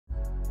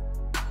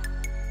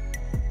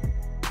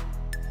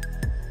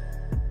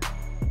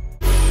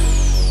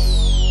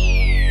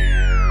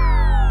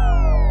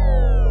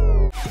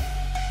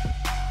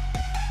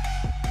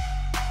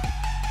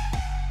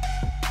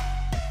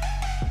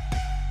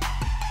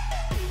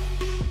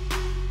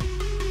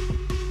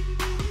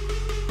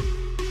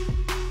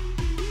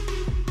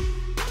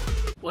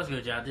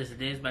good, y'all? This is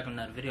Diz back on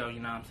another video, you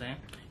know what I'm saying?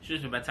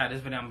 Seriously, by the time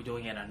this video, I'm gonna be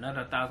doing yet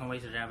another 1,000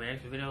 ways to drive an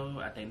extra video.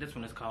 I think this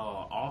one is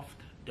called Off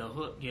the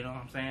Hook, you know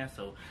what I'm saying?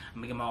 So,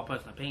 I'm gonna get my own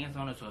personal opinions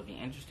on it, so if you're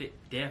interested,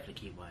 definitely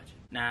keep watching.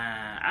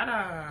 Now, I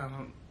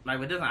don't, like,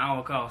 with this, I don't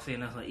recall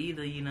seeing this one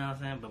either, you know what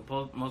I'm saying?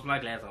 But most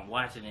likely, as I'm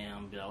watching it, I'm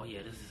gonna be like, oh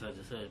yeah, this is such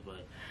and such.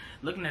 But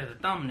looking at the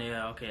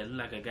thumbnail, okay, it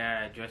looked like a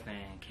guy dressed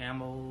in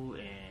camo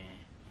and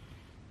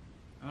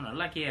I don't know,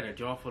 like he had a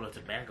jar full of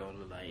tobacco,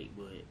 look like,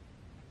 but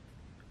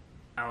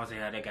I don't see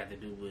how that got to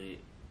do with, you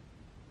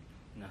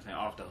know what I'm saying,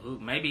 off the hook.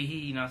 Maybe he,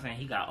 you know what I'm saying,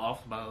 he got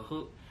off by a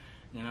hook,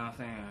 you know what I'm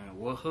saying,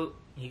 what hook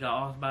he got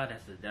off by,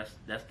 that's the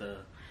 $1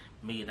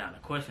 million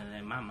question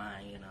in my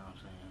mind, you know what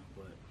I'm saying,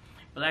 but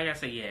like I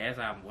said, yeah, as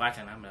I'm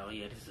watching, I'm like, oh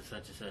yeah, this is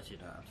such and such, you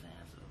know what I'm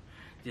saying, so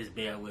just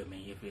bear with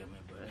me, you feel me,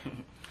 but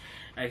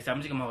like, so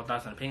I'm just gonna have my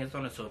thoughts and opinions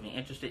on it, so if you're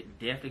interested,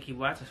 definitely keep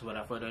watching. So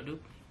without further ado,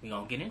 we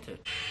gonna get into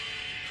it.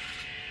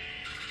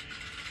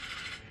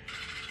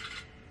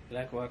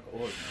 Black Rock,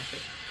 Oregon,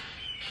 okay.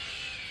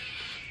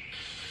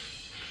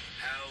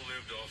 Hal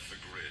lived off the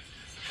grid.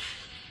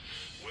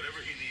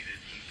 Whatever he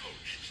needed, he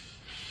poached.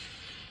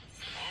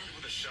 Armed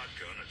with a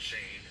shotgun, a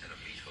chain, and a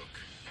meat hook.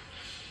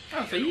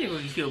 Oh, so you ain't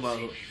gonna get killed by a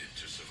hook. Needed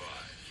to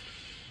survive.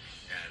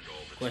 And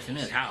all the question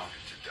is, tools he how?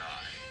 needed to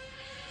die.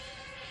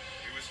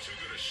 He was too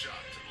good a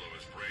shot to blow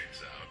his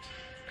brains out.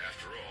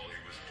 After all,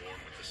 he was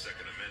born with the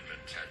Second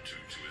Amendment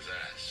tattooed to his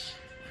ass.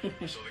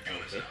 So the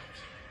gun is out.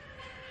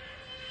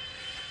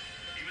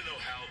 Even though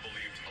Hal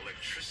believed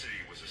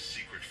electricity was a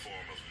secret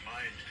form of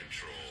mind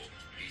control,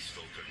 he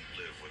still couldn't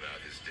live without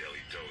his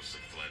daily dose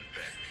of Glenn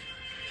Beck.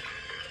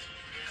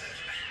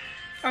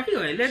 Oh, he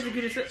like, let's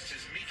get it. He used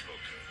his meat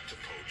hook to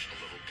poach a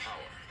little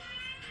power.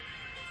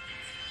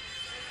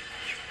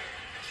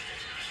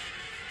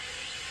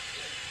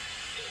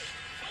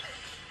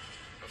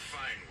 A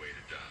fine way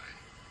to die.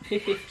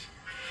 But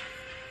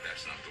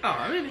that's not the way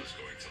Hal is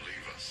going to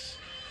leave us.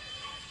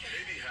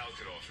 Maybe Hal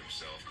could off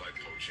himself by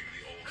poaching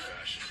the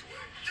old-fashioned way.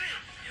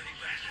 Damn,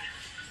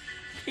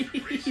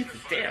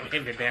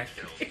 heavy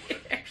bastard. With a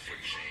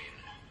 8-foot chain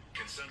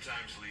can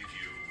sometimes leave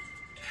you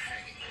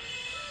hanging.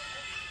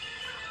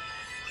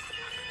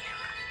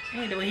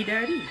 Hey, the way he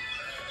died either.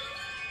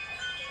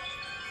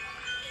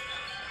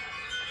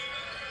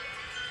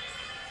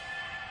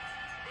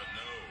 But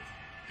no,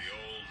 the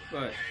old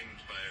What?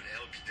 hanged by an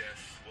elk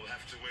death will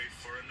have to wait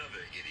for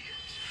another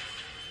idiot.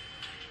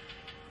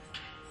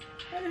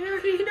 How the hell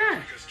did he die?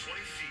 Because 20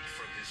 feet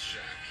from his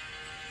shack,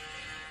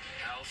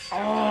 Hal Oh.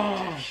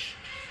 stepped in a ditch.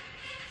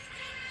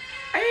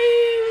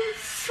 Hey,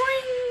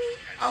 swing!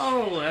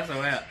 Oh, that's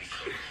a wrap.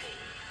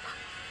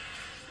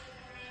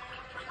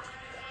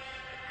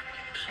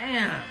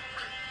 Damn.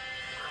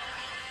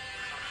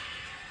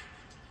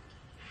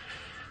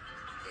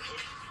 The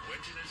hook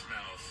went in his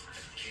mouth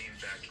and came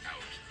back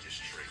out his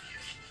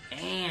trachea.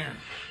 Damn.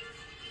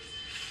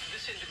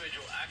 This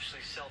individual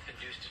actually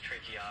self-induced a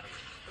tracheotomy.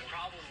 The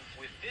problem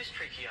with this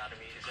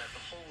tracheotomy is that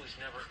the hole is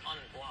never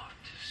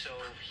unblocked, so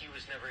he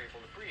was never able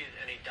to breathe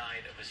and he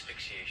died of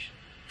asphyxiation.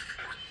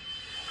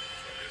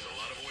 There's a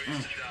lot of ways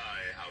to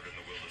die out in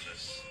the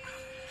wilderness.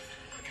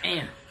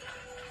 Damn.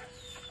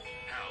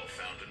 Hal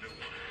found a new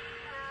one.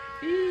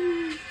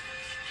 Eee.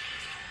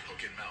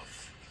 Hook in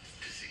mouth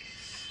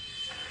disease.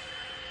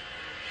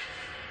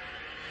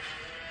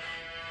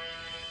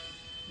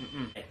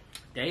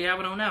 There you have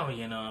it on that one,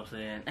 you know what I'm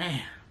saying?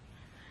 Damn.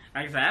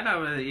 Like I said, I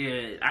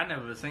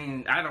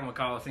don't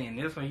recall seeing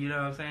this one, you know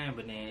what I'm saying?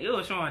 But then it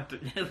was showing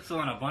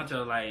a bunch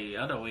of like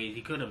other ways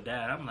he could have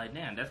died. I'm like,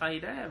 damn, that's how he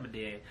died. But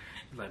then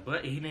he's like,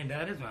 but he didn't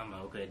die this one. I'm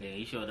like, okay. Then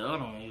he showed the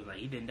other one. He was like,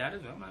 he didn't die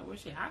this one. I'm like, well,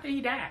 shit, how did he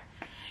die?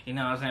 You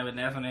know what I'm saying? But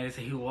that's when they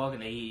say he was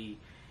walking.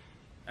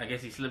 I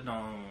guess he slipped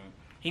on.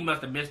 He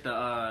must have missed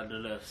the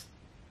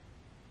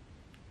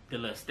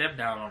little step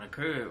down on the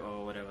curb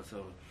or whatever.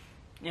 So,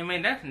 I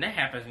mean, that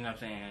happens. You know what I'm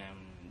saying?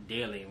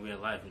 Daily in real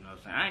life, you know what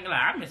I'm saying? I ain't gonna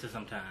lie, I miss it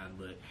sometimes,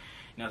 but you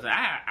know what I'm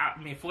saying? I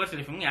mean,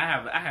 fortunately for me, I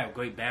have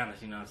great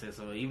balance, you know what I'm saying?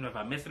 So even if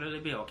I miss it a little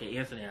bit, okay,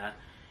 instantly, you know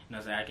what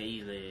I'm saying, I can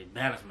easily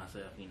balance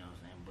myself, you know what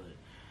I'm saying? But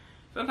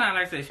sometimes,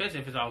 like I say,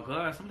 especially if it's all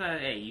good, sometimes,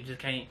 hey, you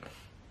can't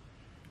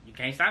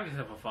stop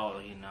yourself from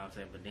falling, you know what I'm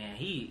saying? But then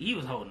he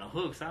was holding the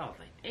hook, so I was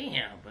like,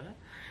 damn, bro.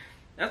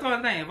 That's the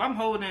only thing. If I'm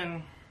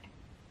holding,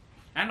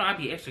 I know I'd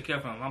be extra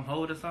careful if I'm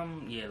holding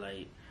something, yeah,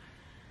 like.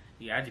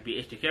 Yeah, I just be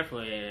extra careful.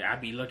 I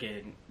be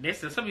looking.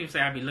 Some people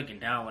say I be looking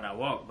down when I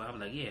walk, but I'm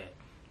like, yeah,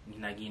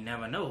 like you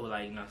never know,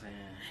 like you know what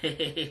I'm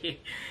saying,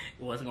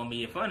 what's gonna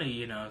be in front of you,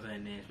 you know what I'm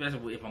saying. And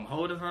especially if I'm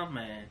holding something,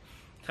 man,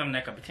 something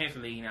that could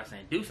potentially, you know what I'm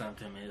saying, do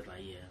something to me. It's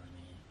like, yeah, I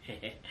mean,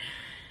 hey,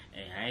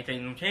 I ain't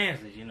taking them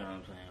chances, you know what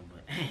I'm saying.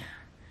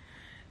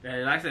 But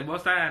like I said,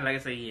 most times, like I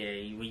say,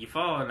 yeah, when you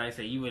fall, like I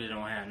say, you really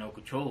don't have no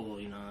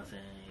control, you know what I'm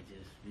saying.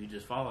 You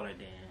just fall like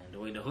that. The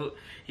way the hook,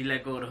 he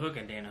let go of the hook,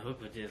 and then the hook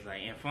was just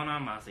like in front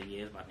of him. I said,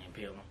 yeah, it's about to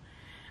impale him.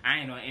 I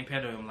ain't know it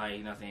impaled him, like,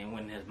 you know what I'm saying,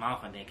 went in his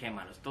mouth and then came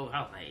out of the store. I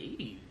was like,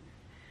 ew.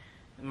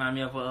 Remind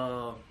me of,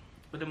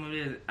 what the movie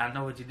is? I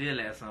Know What You Did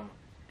Last Summer.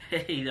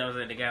 You know what I'm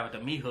saying, the guy with the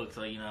meat hook,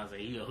 so, you know what I'm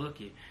saying, he'll hook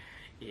you.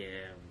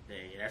 Yeah,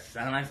 that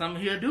sounds like something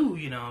he'll do,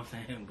 you know what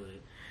I'm saying? But,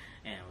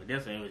 and with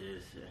this one, it was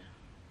just,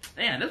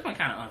 damn, this one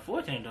kind of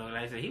unfortunate, though.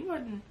 Like I said, he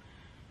wasn't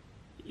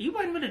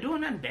really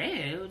doing nothing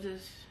bad. It was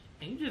just,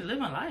 he was just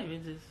living life.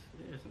 It's just,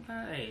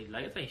 sometimes, hey,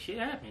 like I say, shit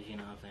happens, you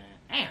know what I'm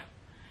saying?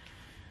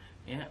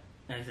 Damn. Yeah.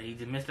 Like I said, he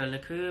just missed a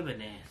little curb,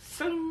 and then,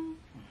 soon.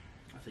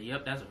 I said,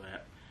 yep, that's a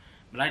wrap.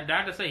 But like the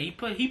doctor said, he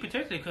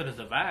potentially could have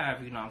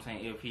survived, you know what I'm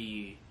saying, if he,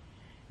 you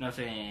know what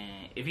I'm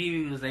saying, if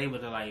he was able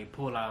to, like,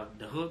 pull out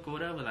the hook or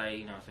whatever, like,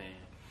 you know what I'm saying.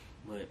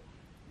 But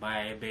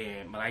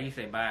like you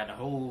said, by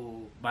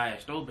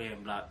a stove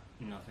being blocked,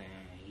 you know what I'm saying,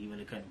 he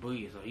really couldn't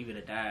breathe, so he would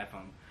have died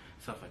from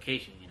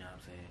suffocation, you know what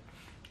I'm saying.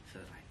 So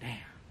it's like, damn.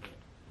 But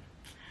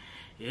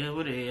yeah,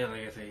 what it is,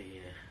 like I said,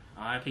 yeah,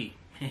 R.I.P.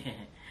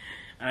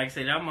 Like I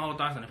said, that's my whole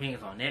thoughts and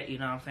opinions on that, you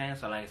know what I'm saying?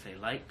 So like I say,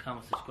 like,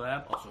 comment,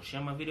 subscribe, also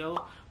share my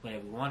video,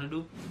 whatever you want to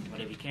do,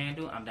 whatever you can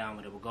do, I'm down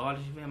with it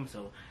regardless, you feel me?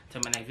 So,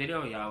 till my next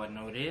video, y'all already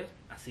know what it is.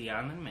 I'll see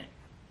y'all in a minute.